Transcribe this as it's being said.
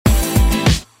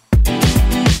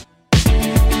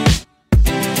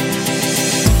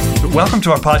Welcome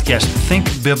to our podcast, Think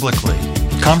Biblically,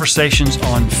 Conversations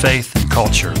on Faith and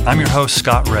Culture. I'm your host,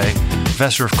 Scott Ray,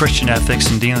 Professor of Christian Ethics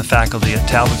and Dean of the Faculty at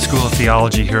Talbot School of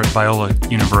Theology here at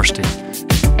Biola University.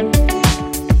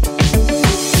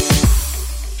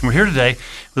 And we're here today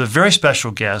with a very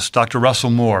special guest, Dr. Russell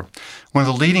Moore, one of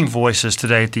the leading voices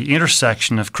today at the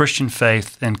intersection of Christian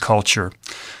faith and culture.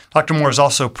 Dr. Moore is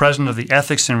also president of the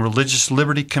Ethics and Religious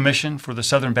Liberty Commission for the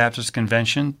Southern Baptist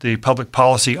Convention, the public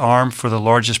policy arm for the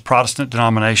largest Protestant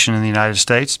denomination in the United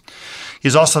States. He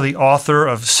is also the author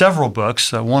of several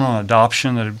books, one on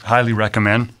adoption that I highly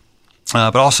recommend,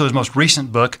 but also his most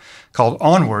recent book called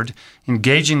Onward,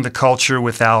 Engaging the Culture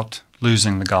Without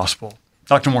Losing the Gospel.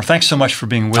 Dr. Moore, thanks so much for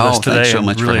being with us today. Thanks so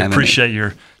much for having me. Really appreciate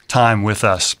your time with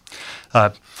us.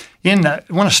 I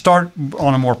want to start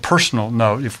on a more personal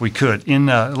note, if we could. In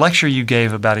a lecture you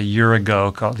gave about a year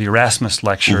ago called the Erasmus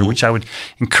Lecture, which I would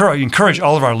encourage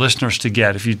all of our listeners to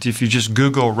get. If you just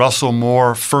Google Russell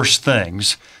Moore First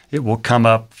Things, it will come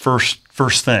up First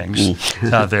Things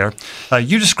there.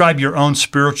 You describe your own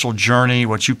spiritual journey,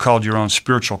 what you called your own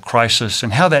spiritual crisis,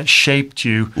 and how that shaped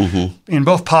you in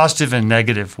both positive and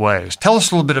negative ways. Tell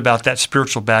us a little bit about that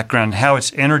spiritual background and how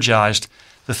it's energized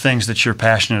the things that you're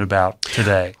passionate about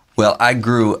today. Well, I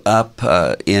grew up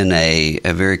in a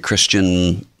very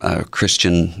Christian, in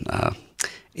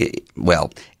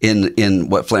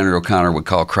what Flannery O'Connor would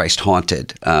call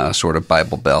Christ-haunted sort of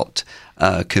Bible Belt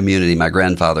community. My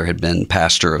grandfather had been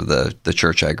pastor of the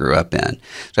church I grew up in.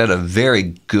 So I had a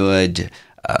very good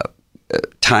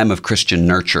time of Christian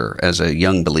nurture as a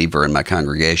young believer in my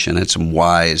congregation. I had some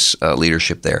wise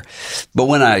leadership there. But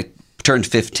when I turned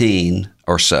 15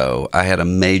 or so, I had a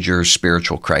major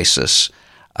spiritual crisis.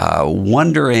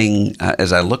 Wondering,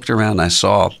 as I looked around, I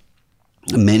saw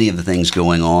many of the things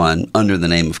going on under the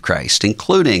name of Christ,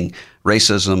 including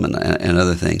racism and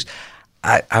other things.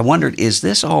 I wondered, is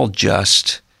this all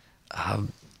just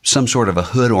some sort of a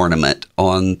hood ornament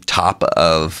on top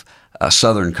of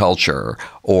Southern culture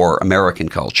or American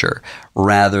culture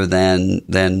rather than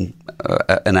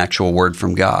an actual word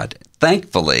from God?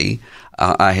 Thankfully,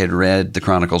 I had read the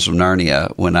Chronicles of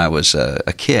Narnia when I was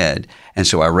a kid, and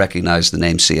so I recognized the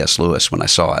name C.S. Lewis when I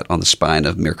saw it on the spine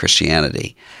of Mere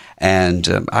Christianity.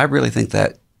 And I really think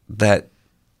that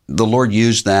the Lord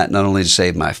used that not only to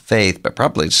save my faith, but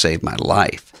probably to save my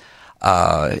life,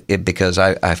 because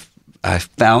I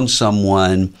found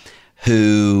someone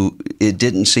who it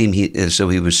didn't seem as though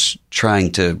he was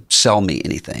trying to sell me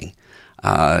anything.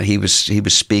 He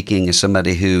was speaking as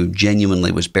somebody who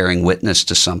genuinely was bearing witness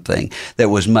to something that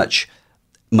was much,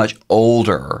 much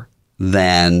older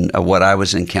than what I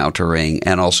was encountering,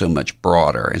 and also much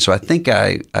broader. And so I think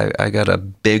I got a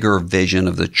bigger vision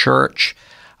of the church,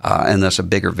 and thus a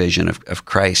bigger vision of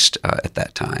Christ at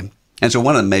that time. And so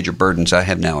one of the major burdens I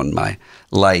have now in my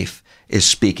life is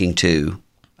speaking to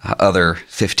other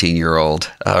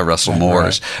 15-year-old Russell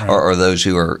Moores, right. or those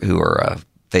who are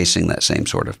facing that same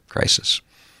sort of crisis.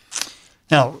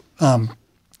 Now,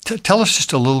 tell us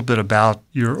just a little bit about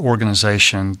your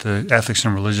organization, the Ethics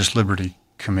and Religious Liberty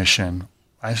Commission.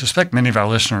 I suspect many of our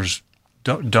listeners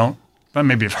don't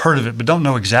maybe have heard of it, but don't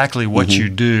know exactly what you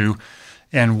do.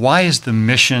 And why is the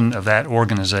mission of that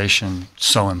organization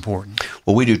so important?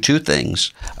 Well, we do two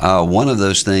things. One of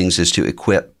those things is to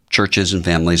equip churches and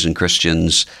families and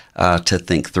Christians to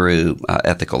think through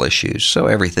ethical issues. So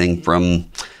everything from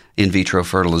in vitro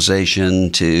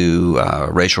fertilization to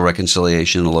racial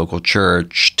reconciliation in the local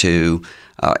church to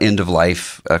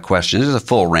end-of-life questions. There's a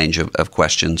full range of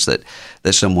questions that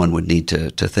someone would need to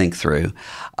think through.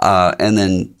 And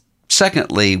then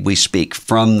secondly, we speak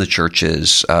from the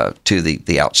churches to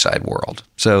the outside world.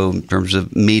 So in terms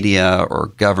of media or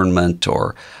government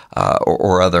or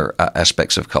other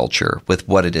aspects of culture with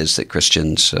what it is that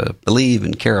Christians believe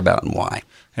and care about and why.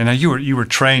 And now you were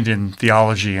trained in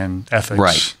theology and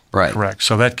ethics. Right. Correct.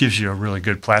 So that gives you a really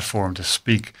good platform to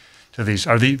speak to these.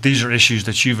 These are issues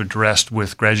that you've addressed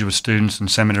with graduate students and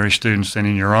seminary students and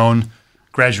in your own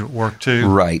graduate work too?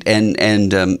 Right. And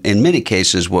in many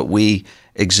cases, what we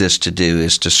exist to do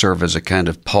is to serve as a kind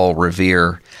of Paul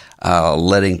Revere,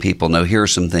 letting people know here are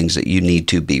some things that you need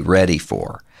to be ready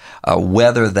for.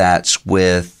 Whether that's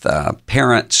with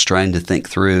parents trying to think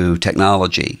through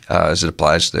technology as it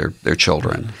applies to their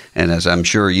children. And as I'm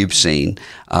sure you've seen,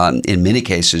 in many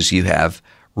cases you have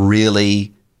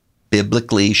really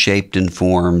biblically shaped,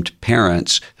 informed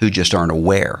parents who just aren't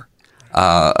aware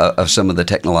of some of the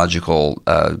technological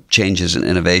changes and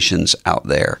innovations out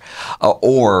there,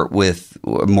 or with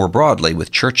more broadly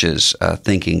with churches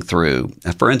thinking through.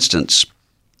 For instance,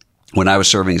 when I was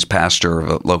serving as pastor of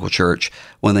a local church,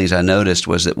 one of the things I noticed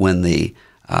was that when the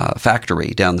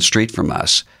factory down the street from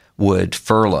us would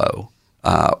furlough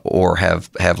or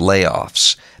have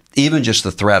layoffs, even just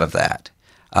the threat of that,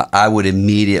 I would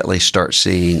immediately start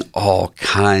seeing all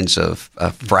kinds of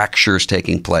fractures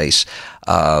taking place,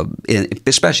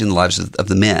 especially in the lives of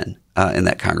the men in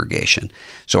that congregation.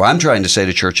 So I'm trying to say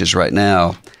to churches right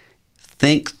now,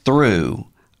 think through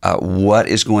what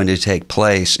is going to take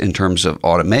place in terms of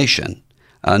automation,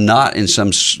 not in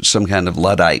some kind of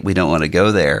Luddite, we don't want to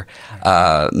go there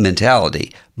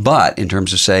mentality, but in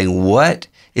terms of saying what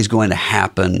is going to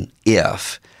happen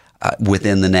if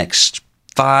within the next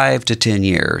 5 to 10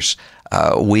 years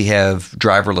we have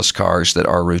driverless cars that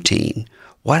are routine.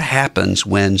 What happens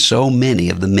when so many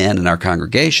of the men in our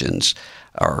congregations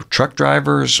are truck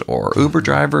drivers or Uber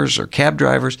drivers or cab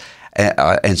drivers,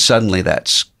 and suddenly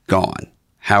that's gone?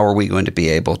 How are we going to be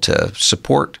able to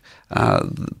support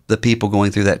the people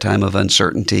going through that time of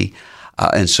uncertainty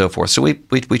and so forth? So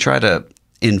we try to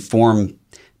inform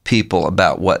people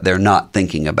about what they're not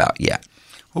thinking about yet.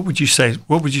 What would you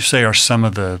say are some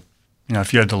of the,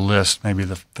 if you had to list maybe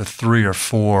the 3 or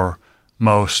 4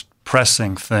 most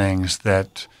pressing things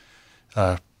that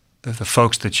the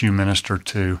folks that you minister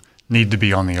to need to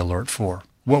be on the alert for?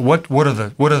 What are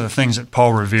the things that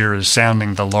Paul Revere is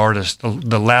sounding the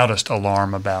loudest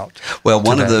alarm about? Well,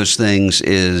 one today? of those things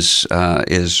is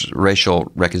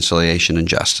racial reconciliation and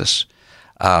justice,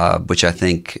 which I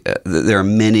think there are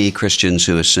many Christians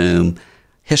who assume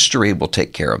history will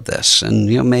take care of this, and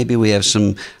maybe we have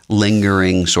some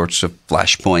lingering sorts of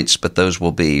flashpoints, but those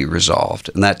will be resolved,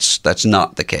 and that's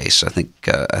not the case. I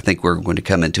think we're going to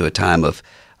come into a time of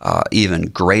even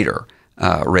greater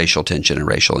racial tension and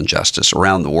racial injustice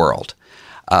around the world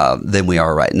than we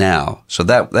are right now. So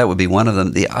that would be one of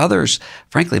them. The others,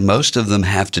 frankly, most of them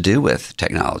have to do with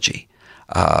technology,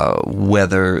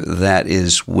 whether that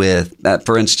is with,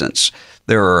 for instance,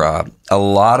 there are a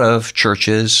lot of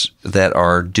churches that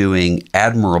are doing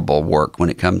admirable work when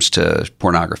it comes to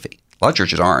pornography. A lot of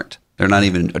churches aren't. They're not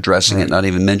even addressing it, not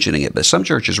even mentioning it, but some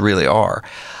churches really are,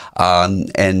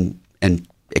 and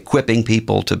equipping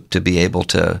people to be able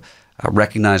to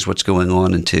recognize what's going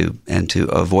on and to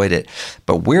avoid it.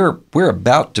 But we're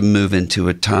about to move into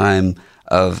a time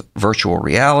of virtual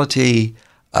reality,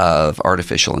 of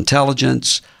artificial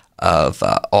intelligence, of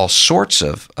all sorts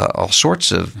of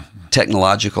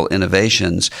technological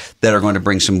innovations that are going to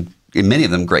bring many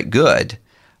of them great good,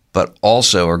 but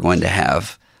also are going to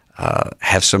have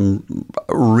some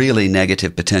really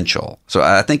negative potential. So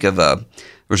I think of there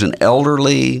was an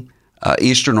elderly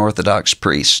Eastern Orthodox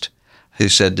priest who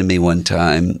said to me one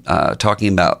time,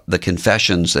 talking about the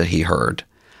confessions that he heard,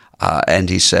 and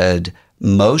he said,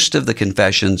 most of the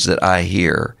confessions that I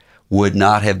hear would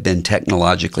not have been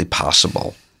technologically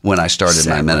possible when I started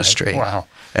my ministry. Wow.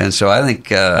 And so I think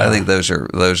those are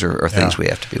things we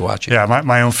have to be watching. Yeah,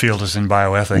 my own field is in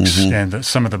bioethics, and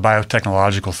some of the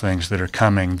biotechnological things that are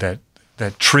coming that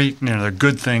treat, they're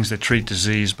good things that treat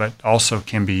disease, but also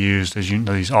can be used, as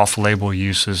these off-label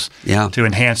uses to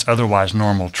enhance otherwise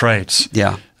normal traits.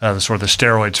 Yeah, the sort of the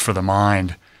steroids for the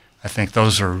mind. I think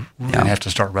those are we're going to have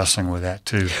to start wrestling with that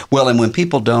too. Well, and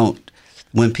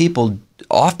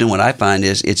often what I find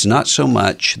is it's not so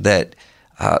much that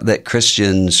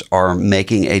Christians are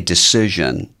making a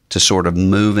decision to sort of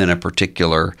move in a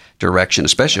particular direction,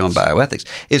 especially on bioethics,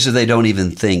 is that they don't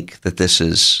even think that this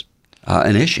is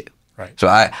an issue. Right. So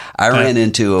I ran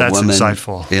into a woman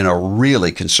insightful. In a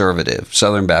really conservative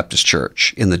Southern Baptist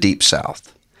church in the Deep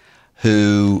South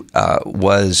who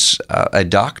was a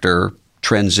doctor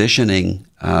transitioning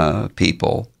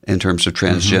people in terms of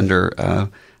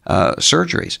transgender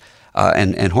surgeries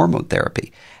and hormone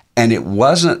therapy. And it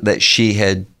wasn't that she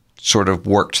had sort of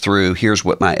worked through, here's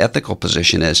what my ethical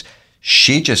position is.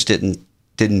 She just didn't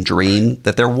dream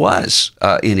that there was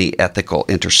any ethical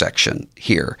intersection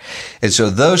here. And so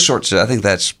those sorts of, I think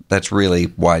that's really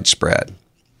widespread.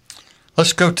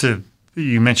 Let's go to,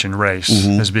 you mentioned race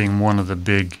as being one of the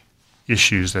big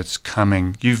issues that's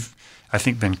coming. You've, I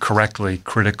think, been correctly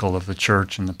critical of the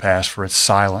church in the past for its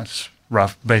silence,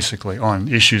 basically, on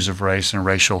issues of race and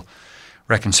racial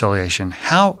reconciliation.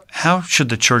 How should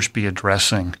the church be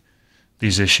addressing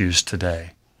these issues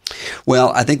today?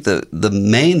 Well, I think the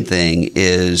main thing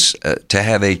is to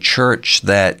have a church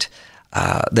that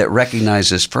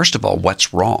recognizes, first of all,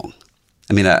 what's wrong.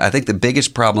 I mean, I think the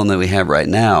biggest problem that we have right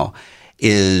now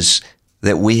is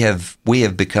that we have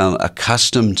become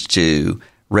accustomed to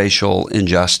racial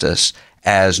injustice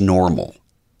as normal,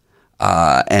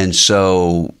 and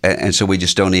so we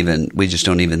just don't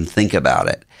even think about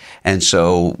it. And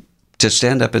so to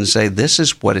stand up and say, this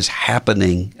is what is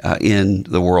happening in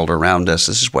the world around us.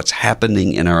 This is what's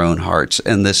happening in our own hearts.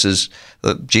 And this is,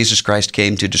 Jesus Christ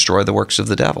came to destroy the works of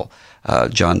the devil.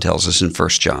 John tells us in 1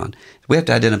 John. We have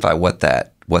to identify what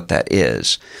that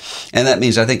is. And that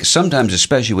means, I think, sometimes,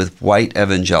 especially with white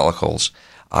evangelicals,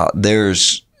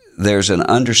 there's an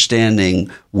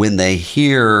understanding when they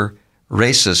hear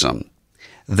racism,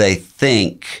 they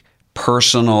think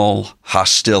personal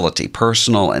hostility,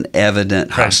 personal and evident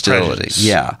hostility. Prejudice.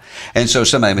 Yeah. And so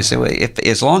somebody may say, well,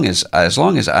 as long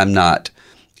as I'm not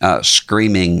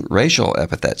screaming racial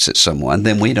epithets at someone,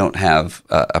 then we don't have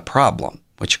a problem,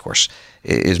 which, of course,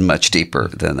 is much deeper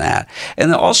than that.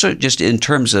 And also, just in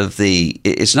terms of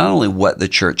it's not only what the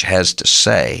church has to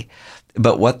say,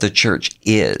 but what the church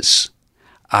is.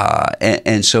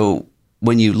 And so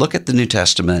when you look at the New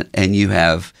Testament and you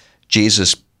have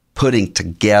Jesus putting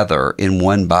together in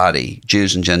one body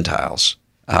Jews and Gentiles,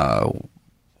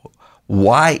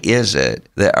 why is it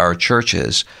that our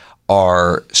churches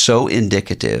are so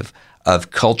indicative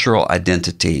of cultural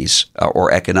identities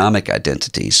or economic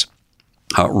identities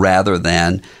rather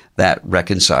than that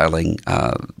reconciling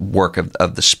work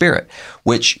of the Spirit,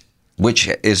 which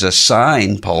is a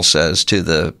sign, Paul says, to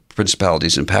the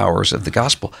principalities and powers of the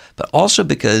gospel, but also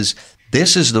because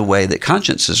this is the way that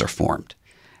consciences are formed.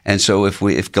 And so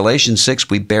if Galatians 6,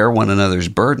 we bear one another's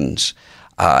burdens,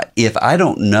 if I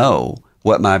don't know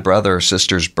what my brother or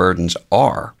sister's burdens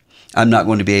are, I'm not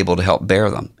going to be able to help bear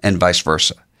them, and vice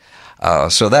versa.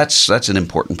 So that's an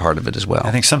important part of it as well.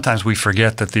 I think sometimes we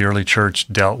forget that the early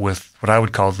church dealt with what I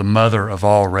would call the mother of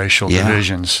all racial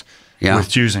divisions with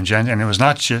Jews and Gentiles. And it was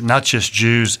not just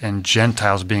Jews and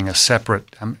Gentiles being a separate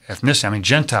ethnicity. I mean,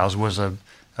 Gentiles was a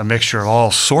mixture of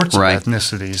all sorts of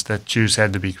ethnicities that Jews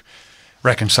had to be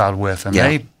reconciled with. And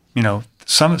they,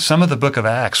 some of the book of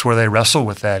Acts where they wrestle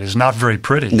with that is not very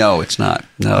pretty. No, it's not.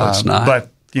 It's not. But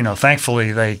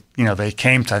thankfully they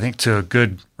came to, I think, to a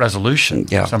good resolution.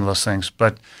 Some of those things.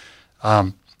 But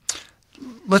the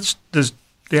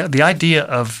idea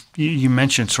of you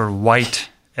mentioned sort of white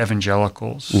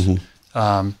evangelicals.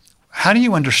 Mm-hmm. How do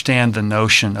you understand the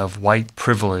notion of white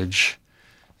privilege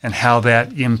and how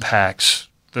that impacts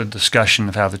the discussion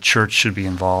of how the church should be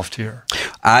involved here?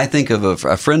 I think of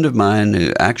a friend of mine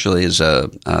who actually is a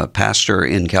pastor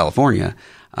in California,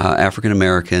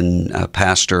 African-American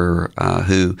pastor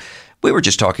who we were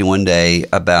just talking one day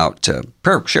about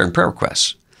sharing prayer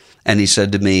requests. And he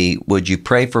said to me, would you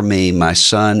pray for me? My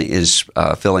son is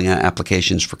filling out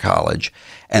applications for college,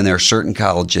 and there are certain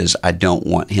colleges I don't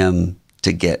want him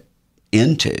to get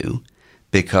into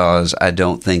because I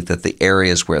don't think that the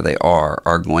areas where they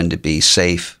are going to be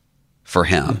safe for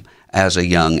him as a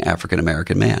young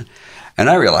African-American man. And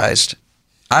I realized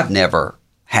I've never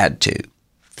had to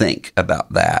think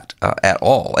about that at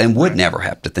all, and would never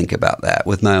have to think about that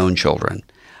with my own children.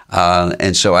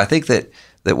 And so I think that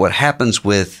what happens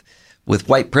with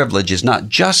white privilege is not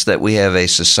just that we have a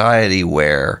society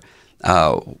where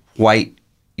white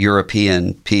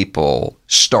European people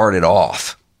started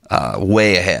off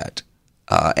way ahead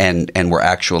and were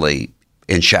actually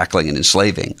enshackling and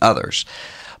enslaving others,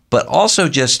 but also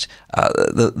just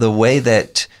the way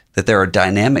that there are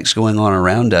dynamics going on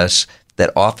around us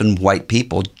that often white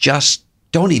people just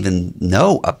don't even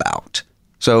know about.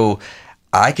 So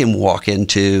I can walk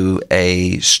into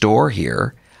a store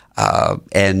here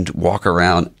and walk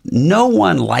around. No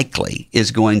one likely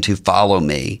is going to follow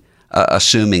me,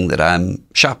 assuming that I'm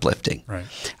shoplifting. Right.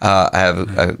 I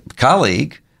have a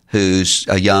colleague who's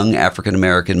a young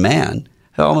African-American man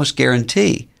who I almost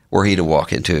guarantee were he to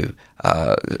walk into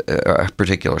a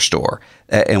particular store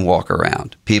and walk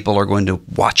around, people are going to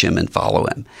watch him and follow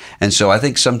him. And so I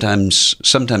think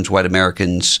sometimes white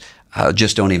Americans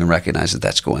just don't even recognize that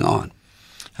that's going on.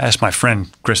 I asked my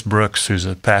friend Chris Brooks, who's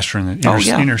a pastor in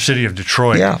the inner city of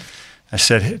Detroit. Yeah. I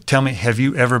said, tell me, have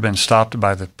you ever been stopped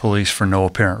by the police for no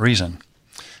apparent reason?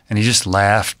 And he just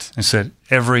laughed and said,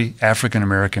 every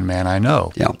African-American man I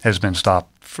know has been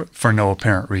stopped for no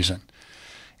apparent reason.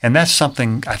 And that's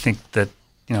something I think that,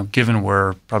 given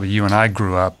where probably you and I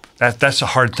grew up, that's a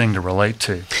hard thing to relate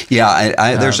to.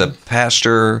 Yeah, there's a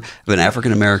pastor of an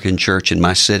African-American church in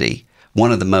my city,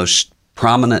 one of the most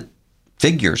prominent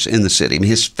figures in the city. I mean,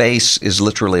 his face is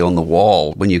literally on the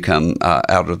wall when you come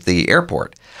out of the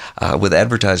airport with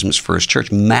advertisements for his church,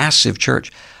 massive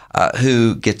church,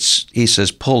 who gets, he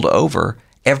says, pulled over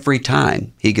every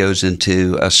time he goes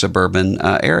into a suburban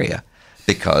area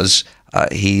because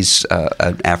he's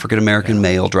an African-American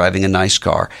male driving a nice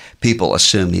car. People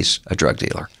assume he's a drug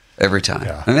dealer every time.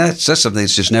 Yeah. I mean, that's something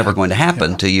that's just never going to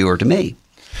happen to you or to me.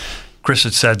 Chris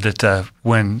had said that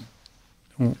when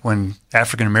when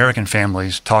African American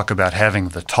families talk about having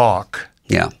the talk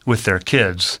with their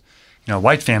kids,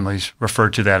 white families refer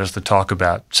to that as the talk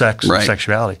about sex and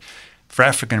sexuality. For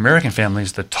African American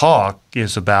families, the talk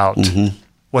is about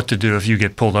what to do if you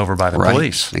get pulled over by the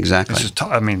police. Exactly. This is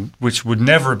which would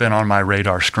never have been on my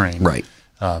radar screen.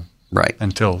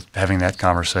 Until having that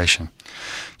conversation.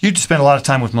 You spent a lot of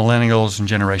time with millennials and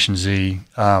Generation Z.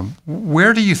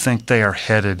 Where do you think they are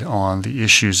headed on the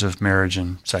issues of marriage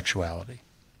and sexuality?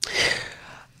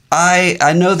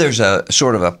 I know there's a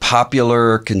sort of a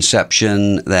popular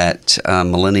conception that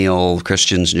millennial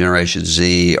Christians, Generation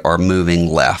Z, are moving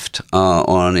left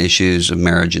on issues of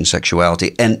marriage and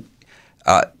sexuality. And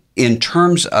in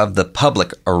terms of the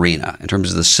public arena, in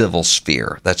terms of the civil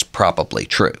sphere, that's probably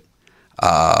true.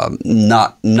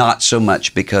 Not so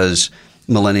much because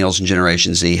millennials and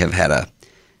Generation Z have had a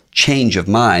change of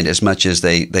mind as much as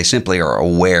they simply are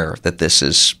aware that this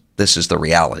is the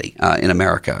reality in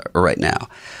America right now.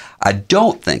 I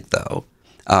don't think, though,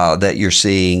 that you're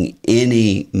seeing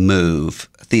any move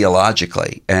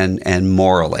theologically and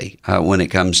morally when it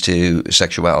comes to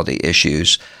sexuality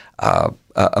issues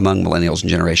among millennials and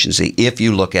Generation Z, if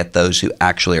you look at those who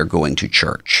actually are going to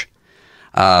church.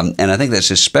 And I think that's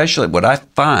especially what I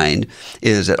find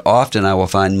is that often I will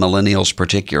find millennials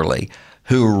particularly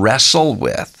who wrestle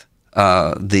with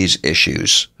these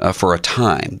issues for a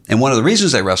time. And one of the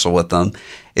reasons they wrestle with them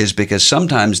is because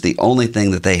sometimes the only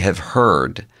thing that they have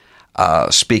heard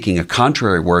speaking a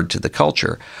contrary word to the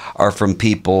culture are from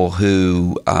people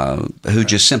who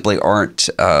just simply aren't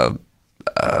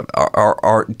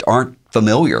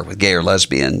familiar with gay or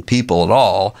lesbian people at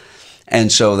all.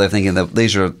 And so they're thinking that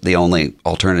these are the only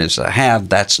alternatives I have.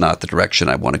 That's not the direction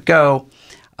I want to go.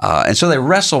 And so they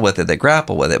wrestle with it, they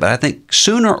grapple with it. But I think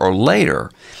sooner or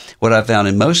later, what I've found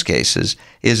in most cases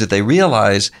is that they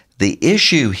realize the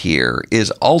issue here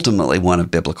is ultimately one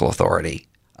of biblical authority.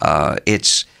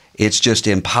 It's just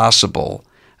impossible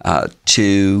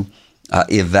to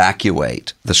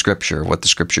evacuate the Scripture, what the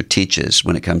Scripture teaches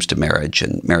when it comes to marriage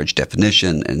and marriage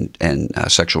definition and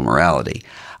sexual morality.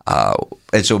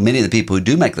 And so many of the people who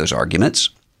do make those arguments,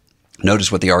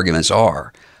 notice what the arguments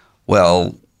are.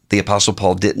 Well, the Apostle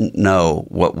Paul didn't know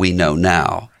what we know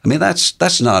now. I mean, that's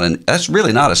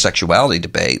really not a sexuality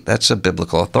debate. That's a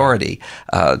biblical authority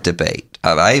debate.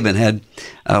 I even had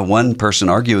one person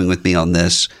arguing with me on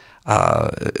this,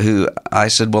 who I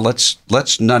said, well,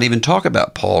 let's not even talk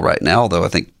about Paul right now, although I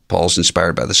think Paul's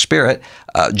inspired by the Spirit.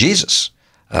 Jesus.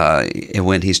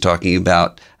 When he's talking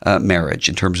about marriage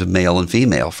in terms of male and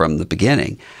female from the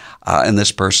beginning. And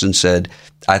this person said,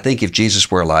 I think if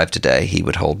Jesus were alive today, he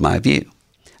would hold my view.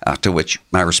 To which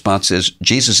my response is,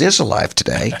 Jesus is alive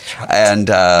today. Right. And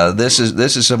this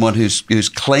is someone who's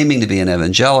claiming to be an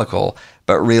evangelical,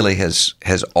 but really has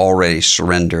already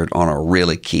surrendered on a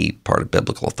really key part of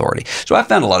biblical authority. So I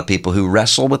found a lot of people who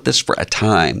wrestle with this for a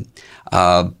time,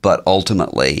 but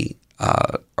ultimately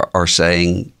are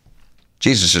saying,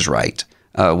 Jesus is right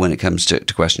when it comes to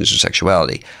questions of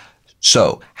sexuality.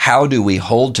 So how do we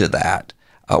hold to that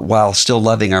while still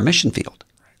loving our mission field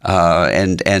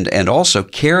and also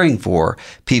caring for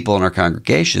people in our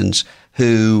congregations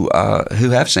who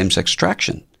have same-sex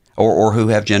attraction or who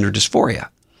have gender dysphoria?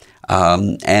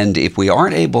 And if we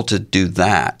aren't able to do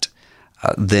that,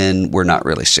 then we're not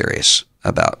really serious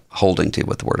about holding to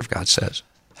what the Word of God says.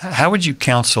 How would you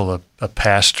counsel a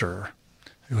pastor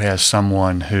who has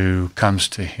someone who comes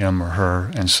to him or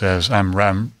her and says,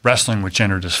 I'm wrestling with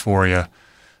gender dysphoria.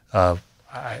 I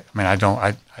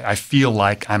feel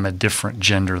like I'm a different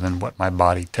gender than what my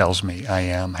body tells me I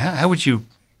am. How would you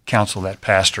counsel that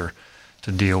pastor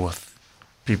to deal with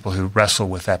people who wrestle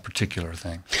with that particular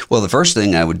thing? Well, the first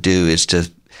thing I would do is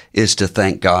to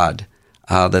thank God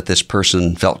that this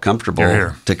person felt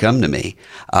comfortable to come to me,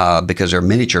 because there are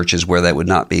many churches where that would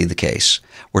not be the case,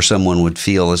 where someone would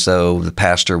feel as though the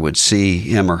pastor would see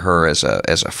him or her as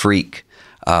a freak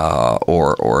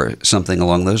or something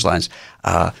along those lines,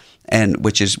 and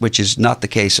which is not the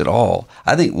case at all.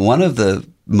 I think one of the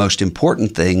most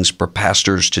important things for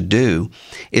pastors to do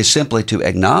is simply to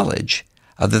acknowledge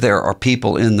that there are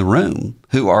people in the room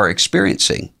who are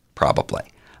experiencing probably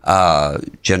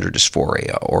gender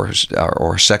dysphoria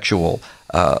or sexual,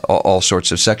 all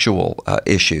sorts of sexual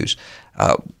issues.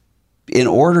 In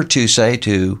order to say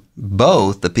to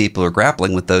both the people who are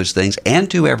grappling with those things and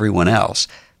to everyone else,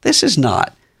 this is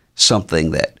not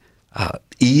something that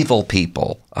evil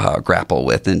people grapple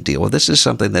with and deal with. This is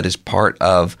something that is part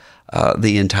of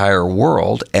the entire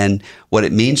world. And what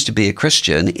it means to be a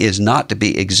Christian is not to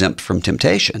be exempt from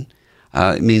temptation.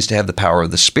 It means to have the power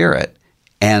of the Spirit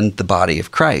and the body of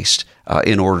Christ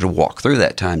in order to walk through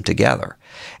that time together.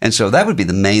 And so that would be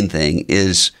the main thing,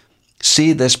 is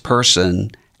see this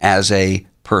person as a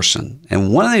person.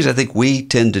 And one of the things I think we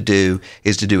tend to do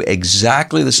is to do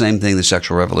exactly the same thing the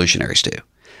sexual revolutionaries do.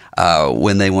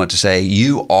 When they want to say,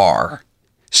 you are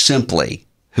simply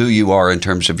who you are in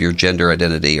terms of your gender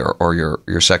identity or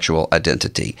your sexual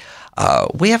identity.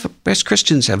 We have, as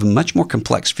Christians, have a much more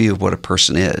complex view of what a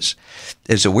person is.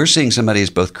 And so we're seeing somebody as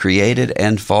both created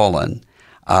and fallen,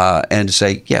 and to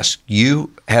say, yes,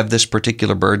 you have this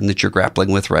particular burden that you're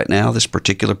grappling with right now, this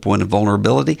particular point of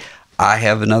vulnerability. I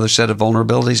have another set of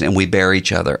vulnerabilities, and we bear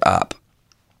each other up.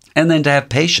 And then to have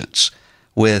patience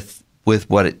with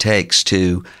what it takes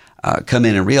to come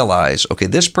in and realize, okay,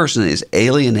 this person is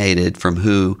alienated from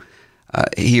who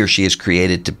he or she is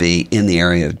created to be in the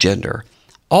area of gender.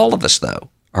 All of us, though,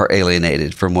 are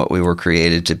alienated from what we were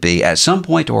created to be at some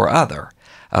point or other.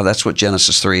 That's what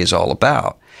Genesis 3 is all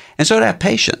about. And so to have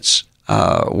patience,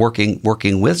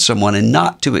 working with someone, and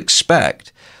not to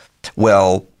expect,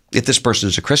 well, if this person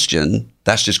is a Christian,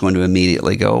 that's just going to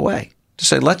immediately go away. To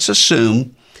say, let's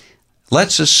assume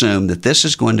that this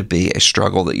is going to be a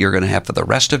struggle that you're going to have for the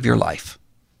rest of your life.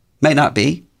 May not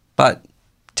be, but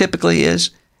typically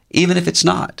is, even if it's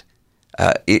not.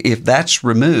 If that's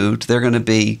removed, there are going to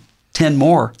be 10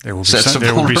 more sets of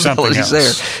vulnerabilities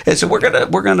there. And so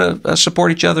we're going to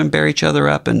support each other and bear each other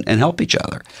up and help each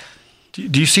other.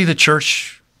 Do you see the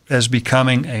church as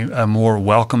becoming a more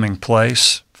welcoming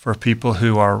place for people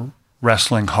who are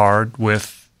wrestling hard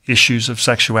with issues of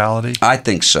sexuality? I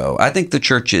think so. I think the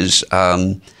church is.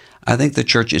 I think the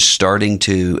church is starting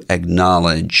to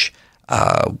acknowledge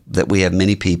that we have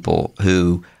many people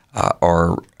who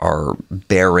are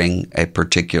bearing a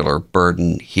particular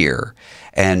burden here,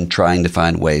 and trying to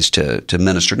find ways to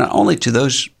minister not only to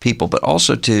those people but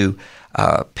also to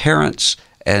parents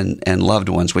and loved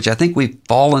ones, which I think we've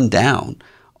fallen down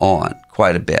on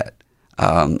quite a bit.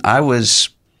 I was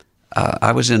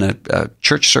in a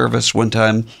church service one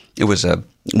time. It was a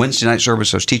Wednesday night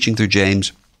service. I was teaching through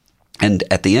James, and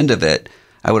at the end of it,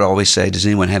 I would always say, does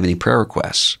anyone have any prayer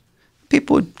requests?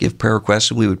 People would give prayer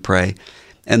requests, and we would pray.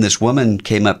 And this woman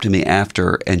came up to me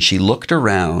after, and she looked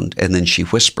around, and then she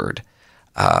whispered,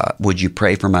 would you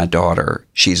pray for my daughter?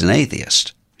 She's an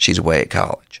atheist. She's away at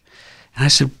college. And I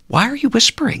said, why are you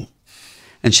whispering?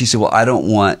 And she said, well, I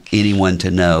don't want anyone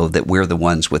to know that we're the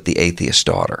ones with the atheist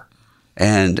daughter.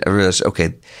 And I realized,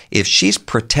 okay, if she's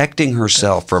protecting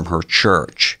herself from her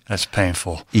church. That's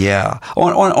painful. Yeah.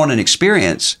 On an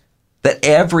experience that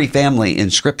every family in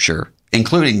Scripture,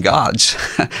 including God's,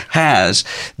 has,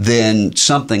 then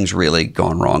something's really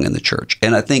gone wrong in the church.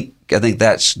 And I think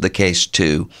that's the case,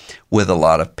 too, with a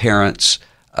lot of parents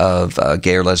of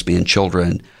gay or lesbian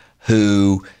children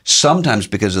who sometimes,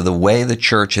 because of the way the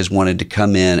church has wanted to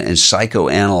come in and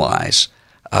psychoanalyze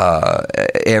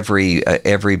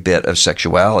every bit of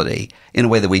sexuality in a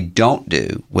way that we don't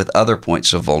do with other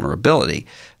points of vulnerability,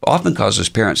 often causes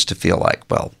parents to feel like,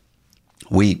 well,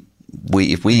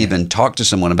 if we even talk to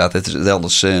someone about this, they'll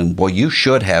assume, well, you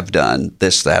should have done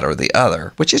this, that, or the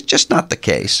other, which is just not the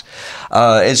case.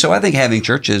 And so I think having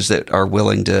churches that are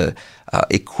willing to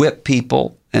equip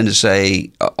people and to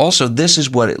say, also, this is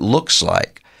what it looks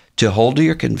like to hold to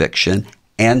your conviction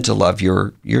and to love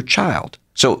your child.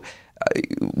 So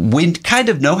we kind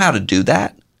of know how to do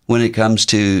that when it comes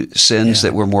to sins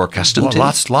that we're more accustomed to.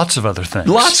 Lots of other things.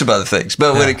 Lots of other things.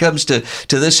 But when it comes to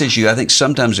this issue, I think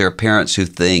sometimes there are parents who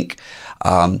think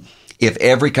if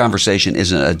every conversation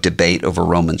isn't a debate over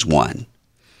Romans 1,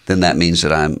 then that means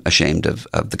that I'm ashamed of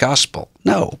the gospel.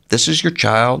 No, this is your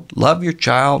child. Love your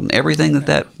child and everything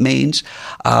that means.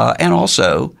 And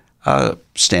also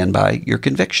stand by your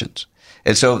convictions.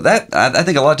 And so that I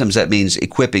think a lot of times that means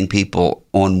equipping people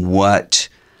on what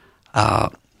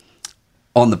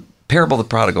on the parable of the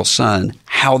prodigal son,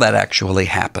 how that actually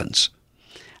happens.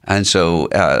 And so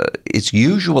it's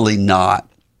usually not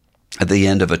at the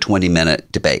end of a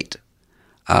 20-minute debate.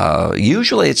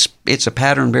 Usually it's a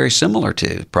pattern very similar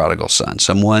to prodigal son.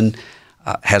 Someone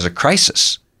has a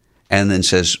crisis and then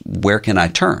says, where can I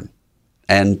turn?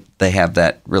 And they have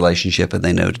that relationship and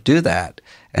they know to do that.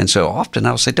 And so often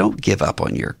I'll say, don't give up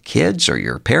on your kids or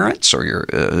your parents or your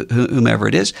whomever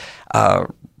it is.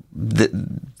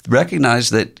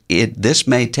 Recognize that this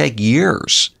may take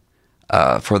years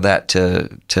for that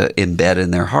to embed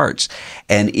in their hearts.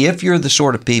 And if you're the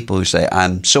sort of people who say,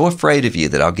 I'm so afraid of you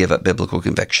that I'll give up biblical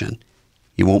conviction,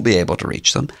 you won't be able to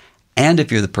reach them. And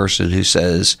if you're the person who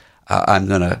says, I'm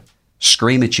going to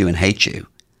scream at you and hate you,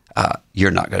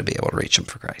 you're not going to be able to reach them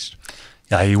for Christ.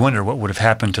 Yeah, you wonder what would have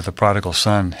happened to the prodigal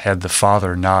son had the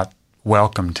father not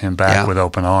welcomed him back with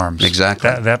open arms. Exactly.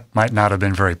 That might not have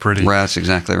been very pretty. Right, that's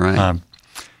exactly right.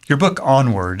 Your book,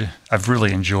 Onward, I've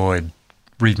really enjoyed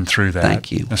reading through that.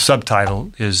 Thank you. The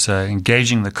subtitle is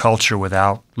Engaging the Culture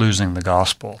Without Losing the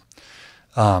Gospel.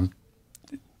 Tell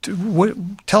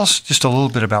us just a little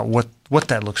bit about what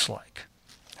that looks like.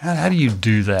 How do you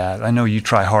do that? I know you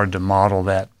try hard to model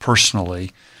that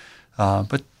personally,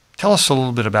 but tell us a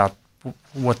little bit about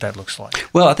what that looks like.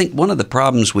 Well, I think one of the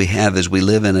problems we have is we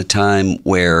live in a time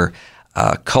where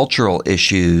cultural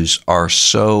issues are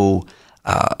so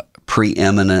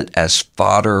preeminent as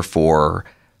fodder for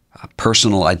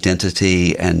personal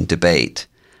identity and debate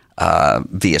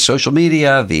via social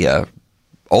media, via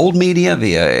old media,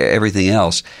 via everything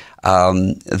else,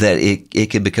 that it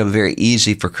can become very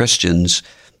easy for Christians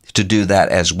to do that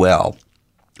as well,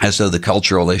 as though the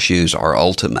cultural issues are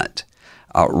ultimate,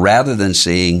 rather than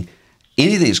seeing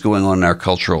anything that's going on in our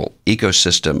cultural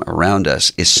ecosystem around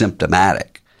us is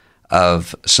symptomatic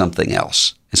of something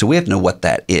else. And so we have to know what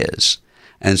that is.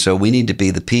 And so we need to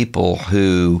be the people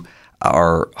who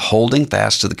are holding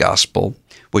fast to the gospel,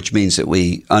 which means that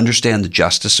we understand the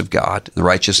justice of God, the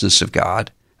righteousness of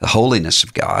God, the holiness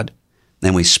of God,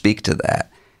 and we speak to that.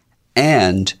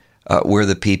 And we're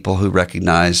the people who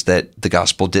recognize that the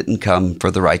gospel didn't come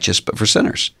for the righteous, but for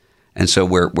sinners. And so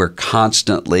we're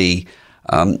constantly,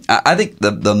 I think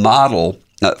the model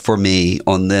for me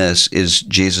on this is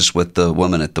Jesus with the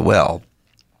woman at the well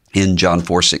in John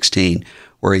 4:16,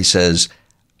 where he says,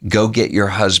 "Go get your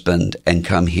husband and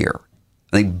come here."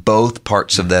 I think both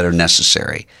parts of that are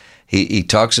necessary. He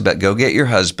talks about go get your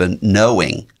husband,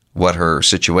 knowing what her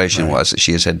situation was, that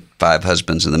she has had 5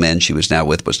 husbands and the man she was now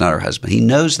with was not her husband. He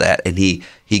knows that, and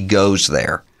he goes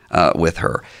there with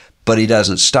her. But he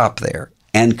doesn't stop there.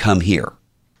 And come here.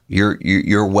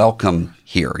 You're welcome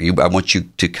here. I want you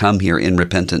to come here in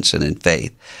repentance and in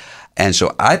faith. And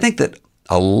so I think that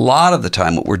a lot of the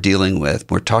time what we're dealing with,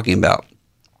 we're talking about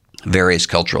various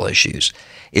cultural issues,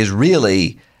 is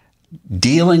really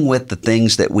dealing with the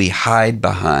things that we hide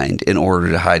behind in order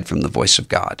to hide from the voice of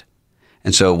God.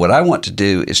 And so what I want to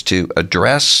do is to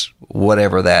address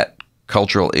whatever that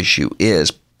cultural issue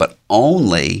is, but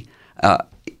only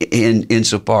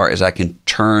insofar as I can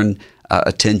turn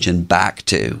attention back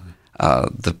to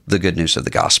the good news of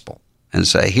the gospel and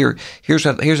say, here's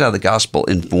how the gospel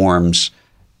informs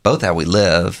both how we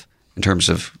live in terms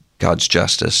of God's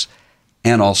justice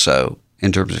and also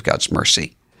in terms of God's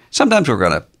mercy. Sometimes we're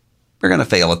gonna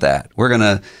fail at that. We're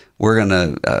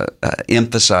gonna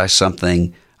emphasize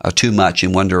something too much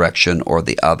in one direction or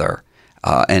the other,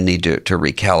 and need to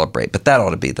recalibrate. But that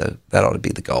ought to be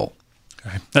the goal.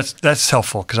 Okay. That's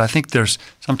helpful, because I think there's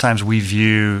sometimes we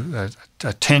view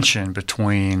a tension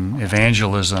between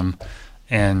evangelism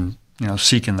and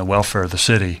seeking the welfare of the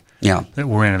city. Yeah, that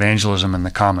we're in evangelism and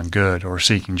the common good, or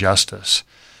seeking justice,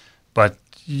 but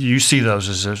you see those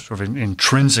as sort of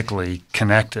intrinsically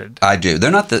connected. I do.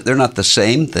 They're not the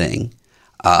same thing.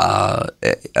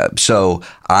 So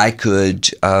I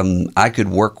could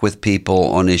work with people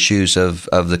on issues of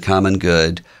the common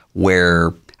good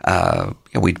where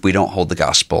we don't hold the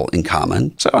gospel in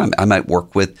common. So I might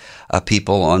work with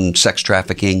people on sex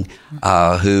trafficking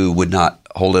who would not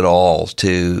hold it all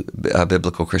to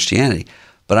biblical Christianity.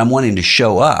 But I'm wanting to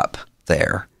show up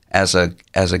there as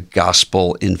a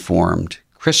gospel-informed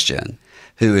Christian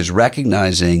who is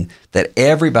recognizing that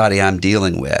everybody I'm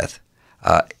dealing with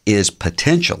is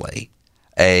potentially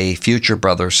a future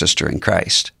brother or sister in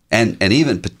Christ, and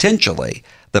even potentially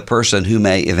the person who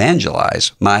may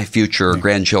evangelize my future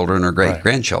grandchildren or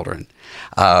great-grandchildren.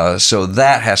 So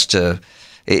that has to,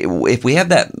 if we have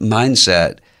that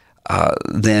mindset,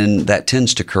 then that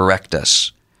tends to correct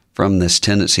us from this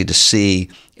tendency to see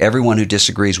everyone who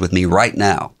disagrees with me right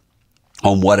now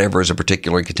on whatever is a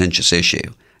particularly contentious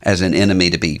issue as an enemy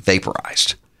to be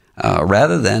vaporized,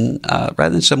 rather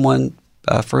than someone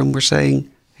for whom we're saying,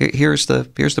 here's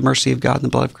the mercy of God and the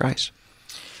blood of Christ.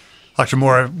 Dr.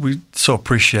 Moore, we so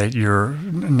appreciate your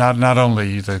not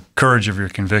only the courage of your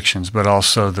convictions, but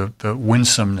also the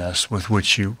winsomeness with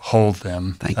which you hold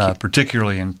them,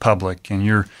 particularly in public. And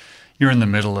you're in the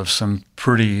middle of some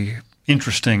pretty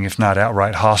interesting, if not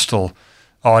outright hostile,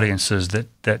 audiences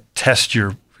that test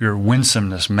your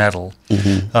winsomeness mettle.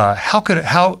 Mm-hmm.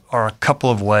 How are a couple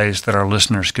of ways that our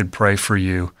listeners could pray for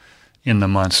you in the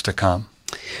months to come?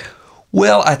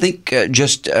 Well, I think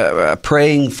just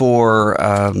praying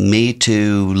for me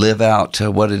to live out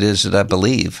what it is that I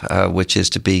believe, which is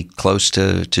to be close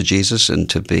to Jesus and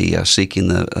to be seeking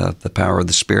the power of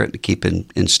the Spirit, to keep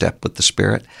in step with the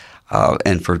Spirit,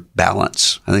 and for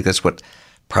balance. I think that's what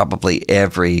probably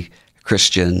every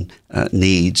Christian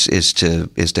needs, is to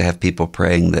have people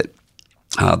praying that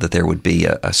that there would be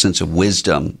a sense of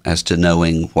wisdom as to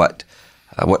knowing what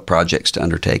projects to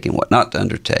undertake and what not to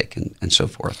undertake, and so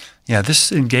forth. Yeah,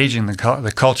 this engaging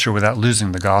the culture without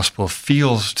losing the gospel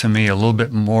feels to me a little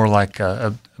bit more like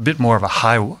a bit more of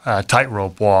a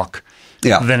tightrope walk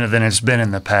than it's been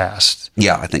in the past.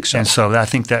 Yeah, I think so. And so I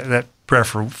think that prayer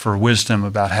for wisdom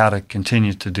about how to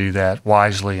continue to do that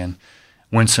wisely and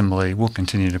winsomely, we'll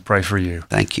continue to pray for you.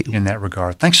 Thank you. In that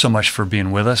regard. Thanks so much for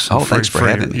being with us. Thanks for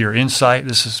having me. Your insight.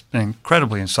 This has been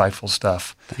incredibly insightful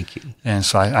stuff. Thank you. And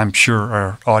so I'm sure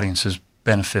our audience has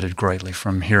benefited greatly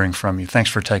from hearing from you. Thanks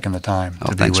for taking the time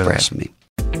to be with us. Thanks for having me.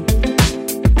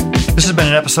 This has been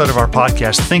an episode of our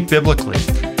podcast, Think Biblically,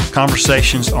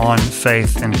 Conversations on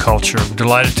Faith and Culture. We're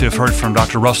delighted to have heard from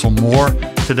Dr. Russell Moore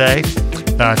today.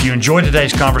 If you enjoyed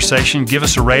today's conversation, give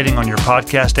us a rating on your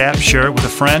podcast app, share it with a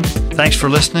friend. Thanks for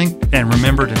listening, and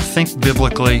remember to think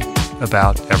biblically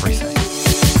about everything.